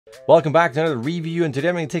Welcome back to another review, and today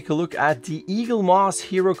I'm going to take a look at the Eaglemoss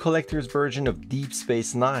Hero Collector's version of Deep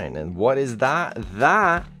Space Nine. And what is that?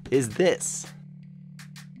 That is this.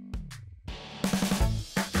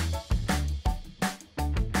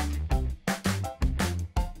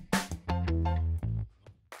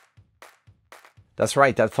 That's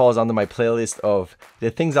right, that falls under my playlist of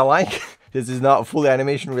the things I like. This is not fully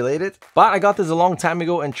animation related, but I got this a long time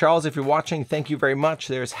ago. And Charles, if you're watching, thank you very much.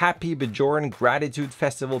 There's Happy Bajoran Gratitude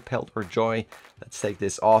Festival Pelt or Joy. Let's take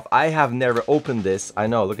this off. I have never opened this. I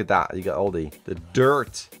know, look at that. You got all the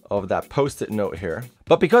dirt of that post-it note here.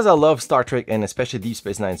 But because I love Star Trek and especially Deep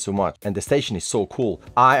Space Nine so much, and the station is so cool,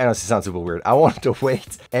 I know this sounds super weird. I wanted to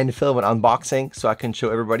wait and film an unboxing so I can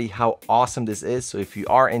show everybody how awesome this is. So if you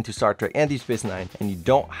are into Star Trek and Deep Space Nine and you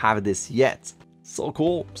don't have this yet, so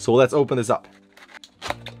cool. So let's open this up.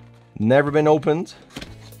 Never been opened.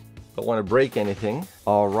 Don't want to break anything.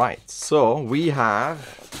 All right, so we have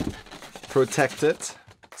protected.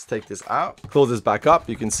 Let's take this out. Close this back up.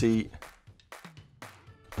 You can see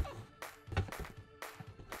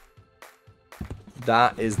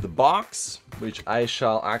that is the box, which I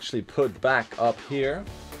shall actually put back up here.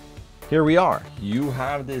 Here we are. You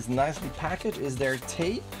have this nicely packaged. Is there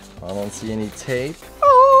tape? I don't see any tape.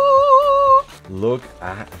 Oh, look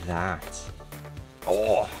at that.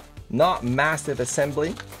 Oh, not massive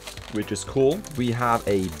assembly, which is cool. We have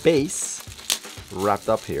a base wrapped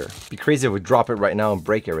up here. Be crazy if we drop it right now and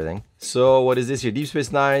break everything. So what is this here? Deep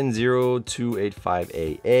Space Nine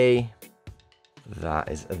 0285AA.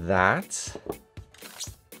 That is that.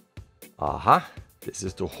 Aha. This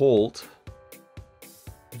is to hold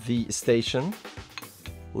the station.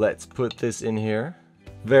 Let's put this in here.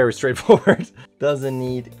 Very straightforward. Doesn't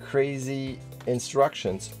need crazy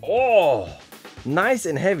instructions. Oh, nice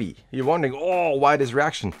and heavy. You're wondering, oh, why this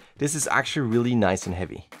reaction? This is actually really nice and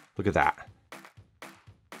heavy. Look at that.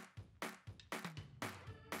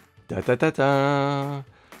 Da da da da.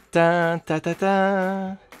 Da da da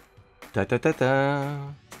da. Da da da da.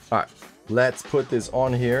 All right, let's put this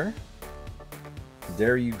on here.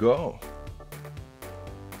 There you go.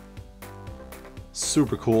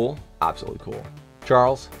 Super cool. Absolutely cool.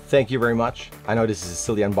 Charles, thank you very much. I know this is a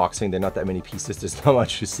silly unboxing. There are not that many pieces. There's not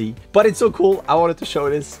much to see, but it's so cool. I wanted to show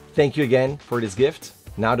this. Thank you again for this gift.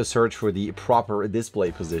 Now the search for the proper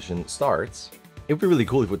display position starts. It would be really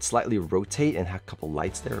cool if it would slightly rotate and have a couple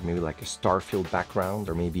lights there, maybe like a star-filled background,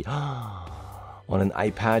 or maybe on an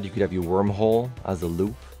iPad, you could have your wormhole as a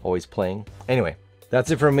loop, always playing. Anyway,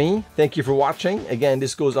 that's it from me. Thank you for watching. Again,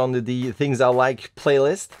 this goes on to the Things I Like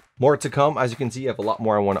playlist. More to come. As you can see, I have a lot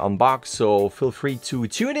more I want to unbox, so feel free to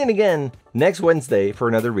tune in again next Wednesday for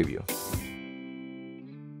another review.